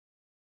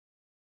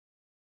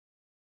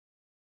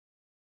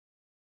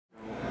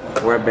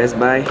We're at Best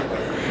Buy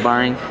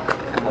buying.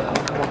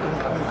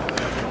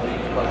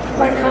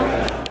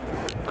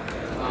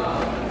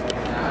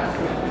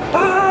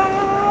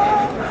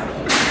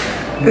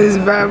 This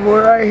bad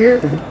boy right here.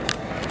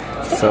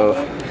 So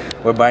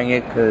we're buying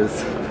it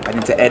because I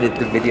need to edit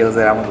the videos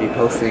that I'm gonna be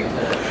posting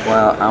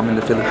while I'm in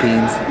the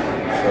Philippines.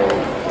 So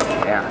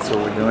yeah, that's what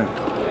we're doing.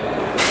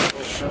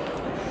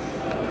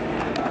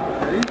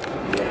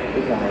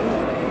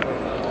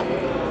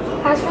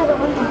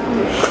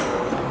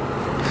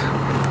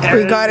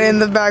 We got it in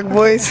the back,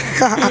 boys.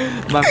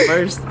 My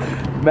first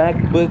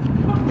MacBook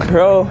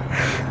Pro.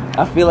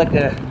 I feel like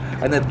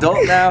an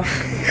adult now.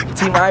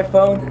 Team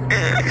iPhone.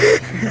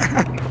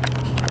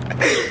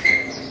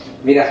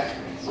 Mira,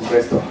 compré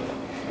esto.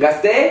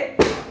 Gasté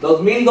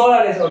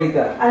 $2,000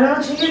 ahorita. A la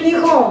noche, ¿qué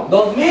dijo?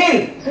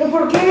 ¡2,000! ¿Pero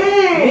por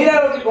qué?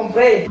 Mira lo que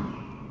compré.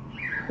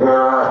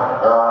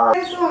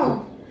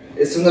 Eso.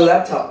 Es una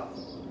laptop.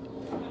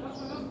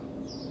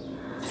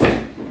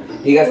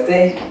 Y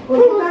gasté. ¿Por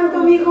qué tanto,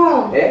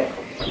 mijo?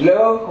 Y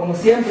luego, como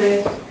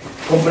siempre,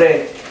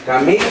 compré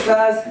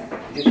camisas.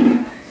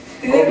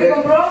 ¿Y de qué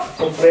compró?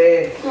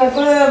 Compré La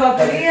cola de la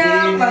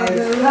batería,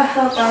 calcetines, para que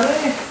la otra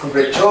vez.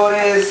 compré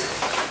chores,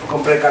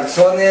 compré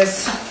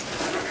calzones,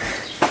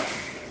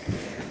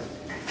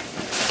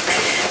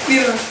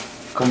 Mira,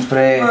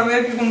 compré a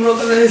ver que compró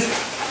otra vez.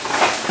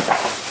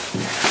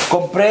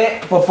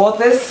 compré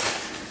popotes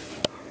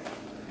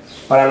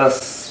para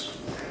los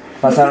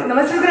pasar. No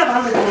me estés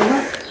grabando, ¿no?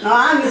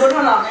 No, mi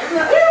gorro no.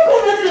 ¿Cómo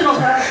me haces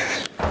enojar?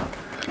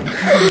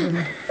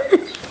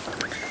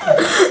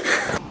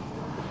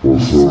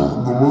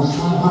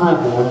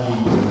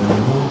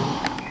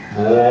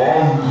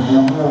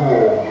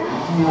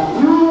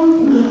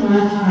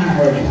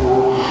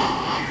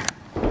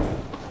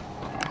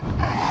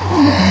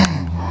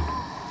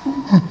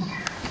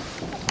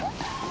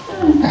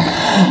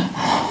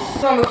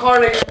 No, mejor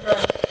le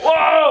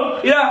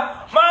 ¡Wow!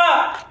 ¡Mira!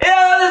 ¡Ma! ¡Mira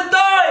dónde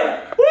estoy!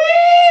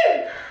 ¡Wii!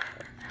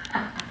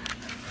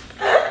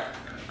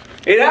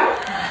 ¡Mira!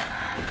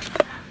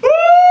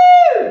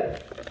 ¡Wii!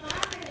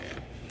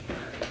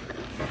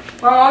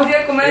 Vamos a ir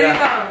a comer Mira.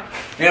 ahorita.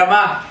 ¡Mira,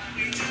 ma!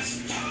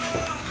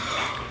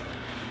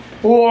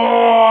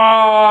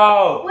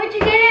 ¡Wow! Where'd you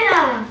get it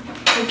at?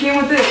 I came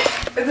with it.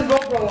 It's a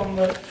GoPro one,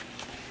 but.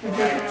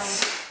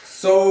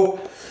 So,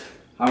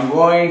 I'm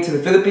going to the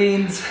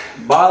Philippines,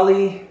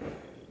 Bali,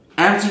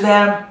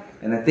 Amsterdam,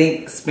 and I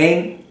think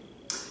Spain.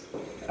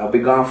 I'll be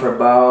gone for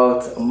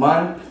about a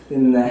month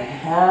and a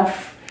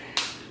half.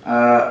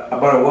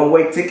 About a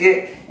one-way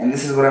ticket, and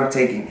this is what I'm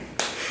taking.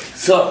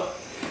 So,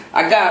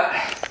 I got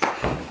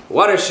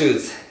water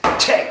shoes,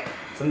 check.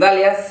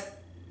 Sandalias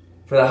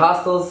for the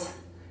hostels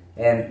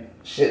and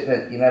shit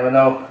that you never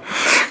know,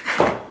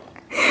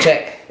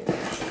 check.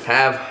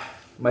 Have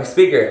my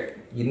speaker.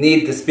 You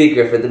need the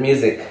speaker for the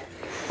music.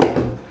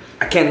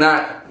 I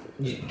cannot.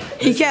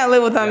 He can't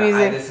live without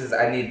music.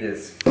 I need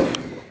this.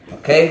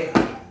 Okay?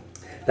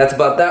 That's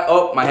about that.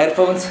 Oh, my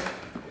headphones.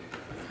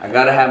 I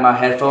gotta have my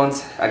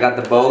headphones. I got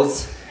the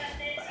Bose.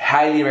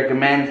 Highly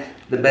recommend.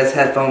 The best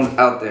headphones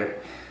out there.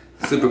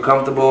 Super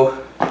comfortable.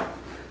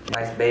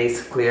 Nice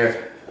bass,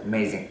 clear,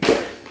 amazing.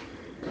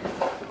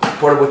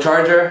 Portable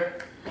charger.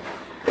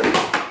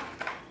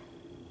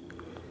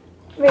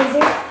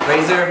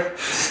 Razor.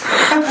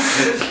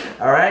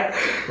 Alright,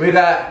 we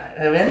got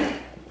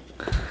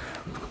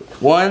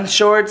one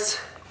shorts,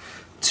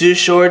 two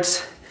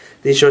shorts.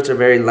 These shorts are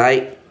very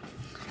light.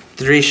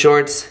 3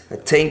 shorts, a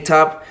tank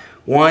top,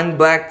 1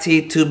 black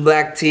tee, 2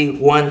 black tee,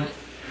 1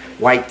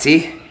 white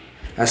tee.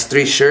 That's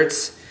 3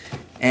 shirts,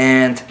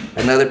 and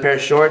another pair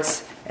of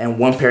shorts, and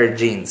 1 pair of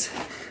jeans.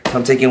 So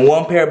I'm taking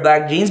 1 pair of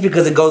black jeans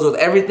because it goes with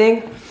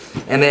everything,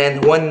 and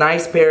then 1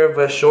 nice pair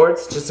of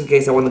shorts just in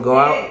case I want to go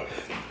out.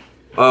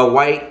 A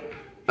white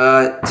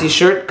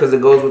t-shirt because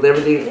it goes with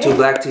everything. 2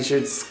 black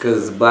t-shirts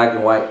because black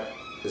and white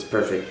is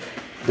perfect.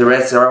 The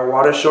rest are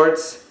water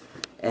shorts,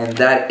 and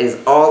that is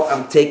all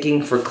I'm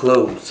taking for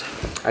clothes.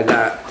 I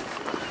got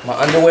my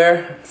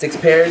underwear, 6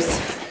 pairs,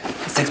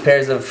 6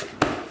 pairs of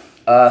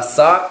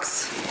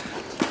socks.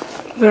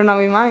 Better not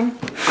be mine.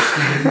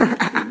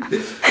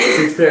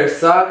 6 pairs of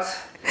socks,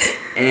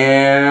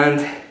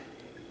 and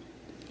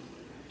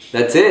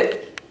that's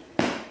it.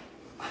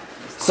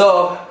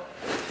 So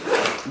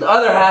the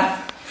other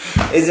half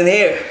is in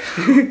here.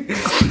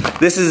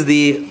 This is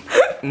the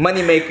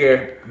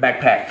Moneymaker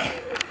backpack.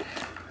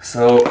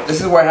 So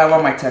this is where I have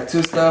all my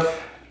tattoo stuff.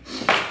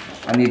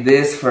 I need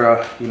this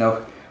for you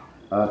know,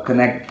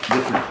 connect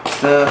different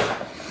stuff.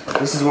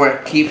 This is where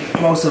I keep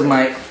most of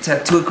my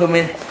tattoo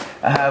equipment.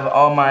 I have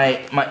all my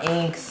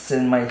inks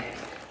and my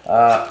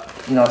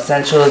you know,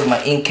 essentials,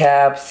 my ink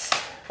caps,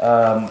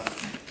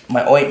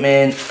 my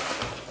ointment,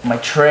 my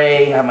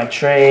tray. I have my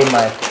tray,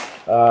 my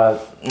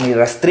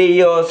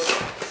rastrillos.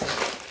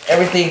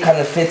 Everything kind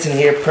of fits in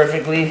here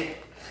perfectly.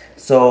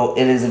 So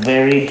it is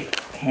very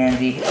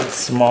handy. It's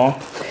small,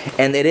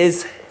 and it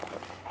is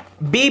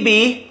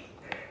BB.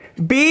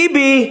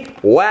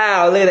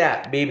 Wow, look at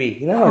that BB.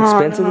 You know how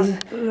expensive this is?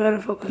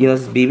 You know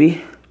this is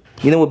BB.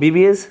 You know what BB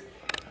is?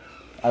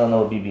 I don't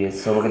know what BB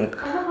is, so we're gonna.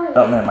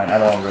 Oh, never mind. I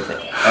don't want to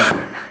rip it.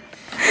 Okay.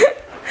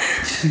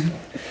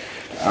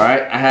 All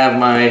right, I have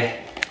my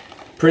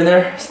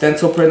printer,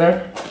 stencil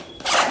printer,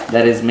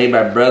 that is made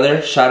by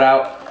brother. Shout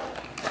out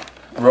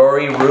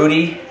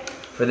Rudy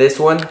for this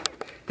one.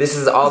 This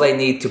is all I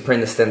need to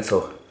print a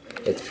stencil.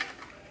 It's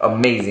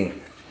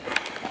amazing.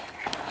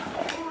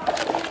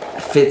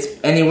 It fits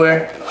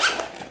anywhere.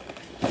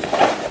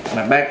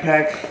 My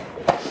backpack.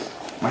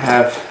 I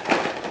have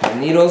my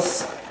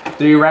needles,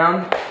 3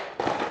 round,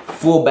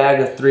 full bag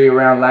of 3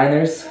 round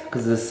liners,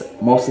 because this is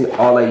mostly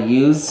all I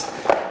use.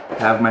 I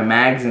have my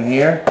mags in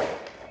here.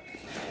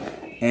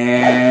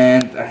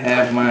 And I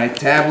have my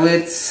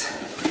tablets,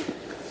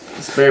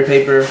 spare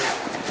paper,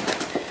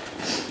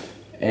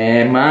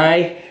 and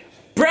my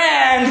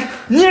brand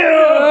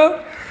new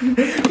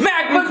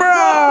MacBook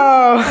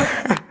Pro!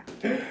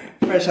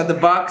 Fresh out the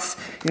box,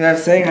 you know what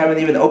I'm saying? I haven't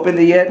even opened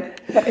it yet.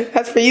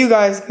 That's for you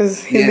guys,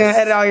 because he's gonna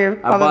edit all the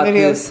videos. I bought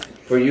this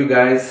for you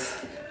guys,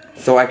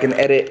 so I can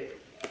edit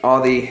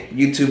all the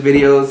YouTube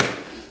videos.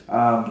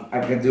 I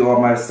can do all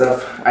my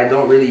stuff. I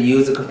don't really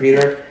use a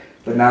computer,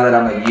 but now that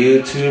I'm a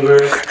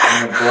YouTuber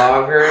and a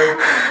blogger,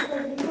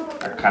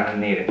 I kind of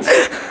need it.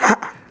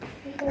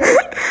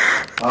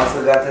 I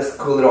also got this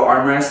cool little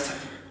armrest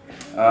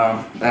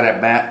that I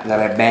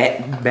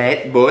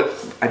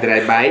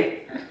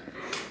buy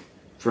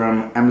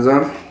from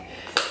Amazon,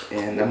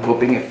 and I'm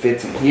hoping it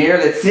fits in here.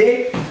 Let's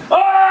see.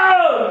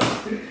 Oh,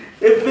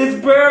 it fits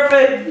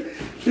perfect.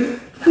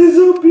 It's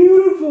so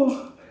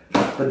beautiful,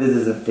 but this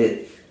doesn't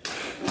fit.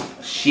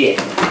 Shit.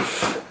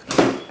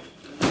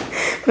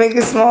 Make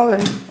it smaller.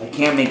 I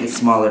can't make it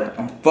smaller.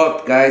 I'm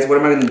fucked, guys. What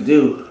am I gonna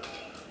do?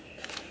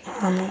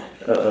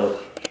 Uh-oh.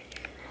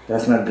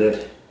 That's not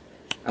good.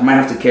 I might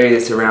have to carry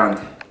this around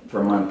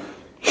for a month.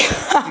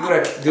 See what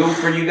I do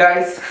for you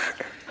guys?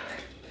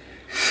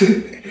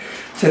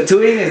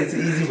 Tattooing is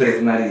easy, but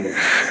it's not easy.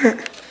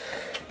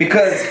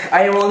 Because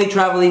I am only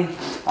traveling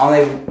on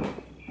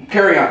a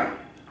carry-on.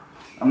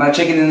 I'm not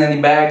checking in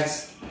any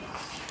bags.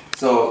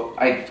 So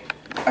I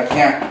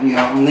can't, you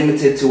know, I'm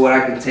limited to what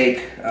I can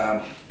take.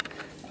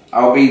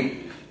 I'll be,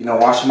 you know,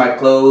 washing my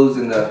clothes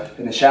in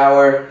the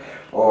shower,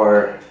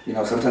 or, you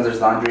know, sometimes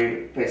there's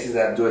laundry places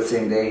that do it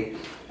same day.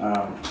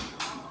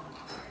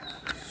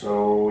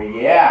 So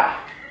yeah,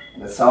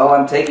 that's all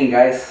I'm taking,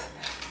 guys.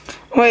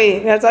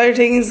 Wait, that's all you're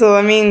taking, so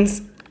that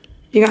means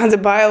you're gonna have to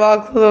buy a lot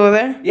of clothes over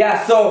there?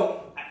 Yeah,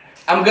 so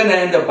I'm gonna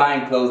end up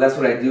buying clothes. That's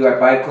what I do. I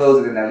buy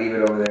clothes and then I leave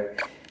it over there,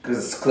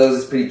 because clothes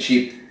is pretty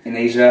cheap in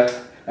Asia.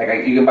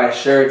 Like you can buy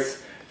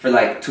shirts for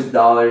like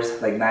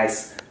 $2, like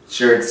nice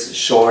shirts,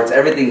 shorts,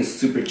 everything is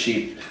super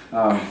cheap.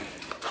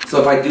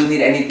 So if I do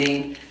need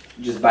anything,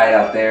 just buy it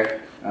out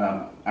there.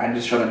 I'm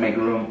just trying to make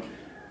room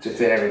to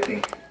fit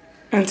everything.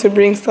 And to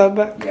bring stuff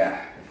back?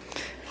 Yeah.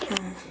 So,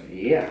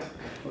 yeah.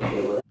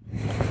 Okay, well.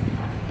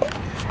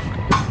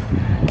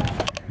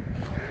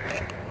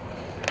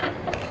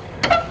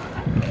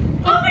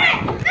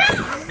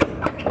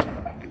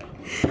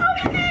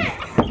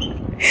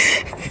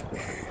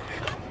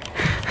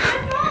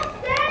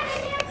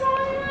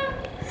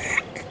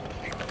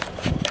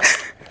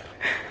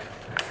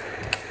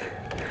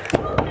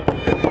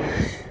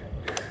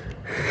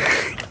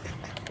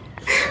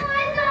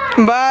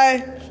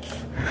 Bye.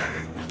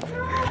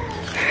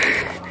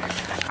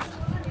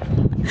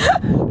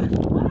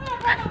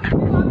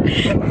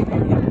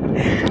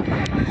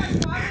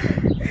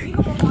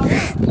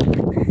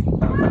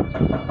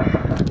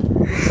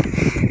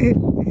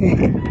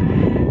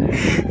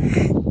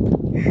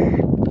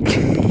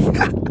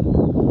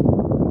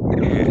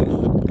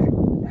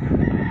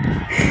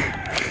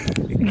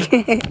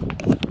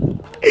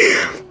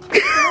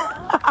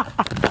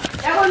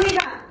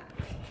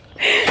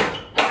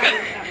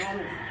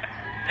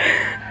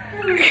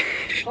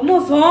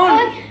 ¿Cómo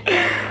son?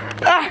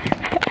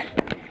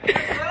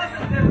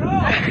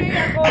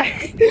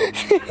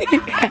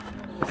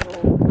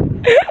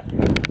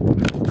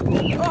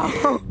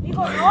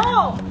 Digo,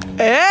 no.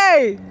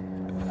 Hey!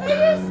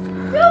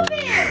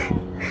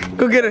 Stupid.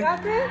 Go get him.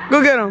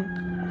 Go get him.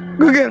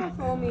 Go get him.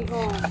 Oh, mijo.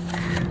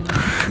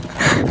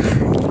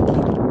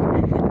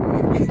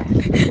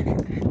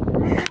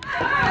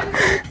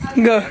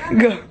 Go,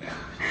 go.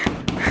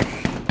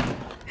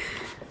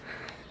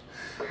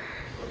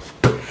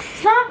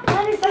 Stop,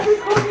 Daddy, stop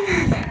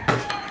recording.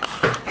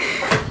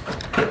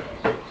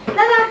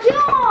 Nada, ¿qué?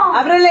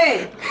 Ábrele.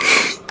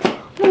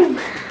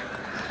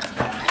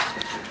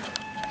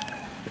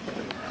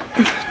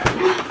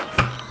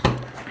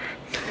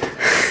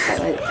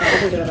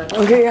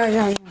 Okay,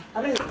 yeah.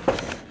 Ábrele.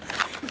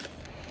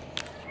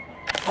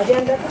 Allá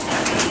anda.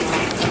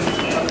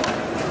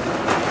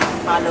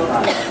 Halo.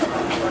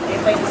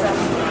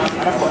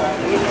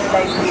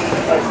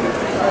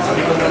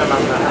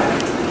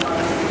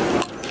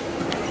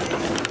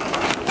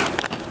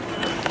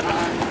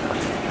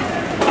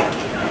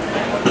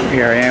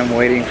 Here I am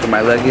waiting for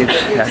my luggage.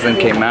 It hasn't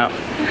came out.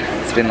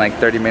 It's been like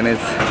 30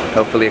 minutes.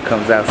 Hopefully it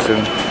comes out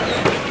soon.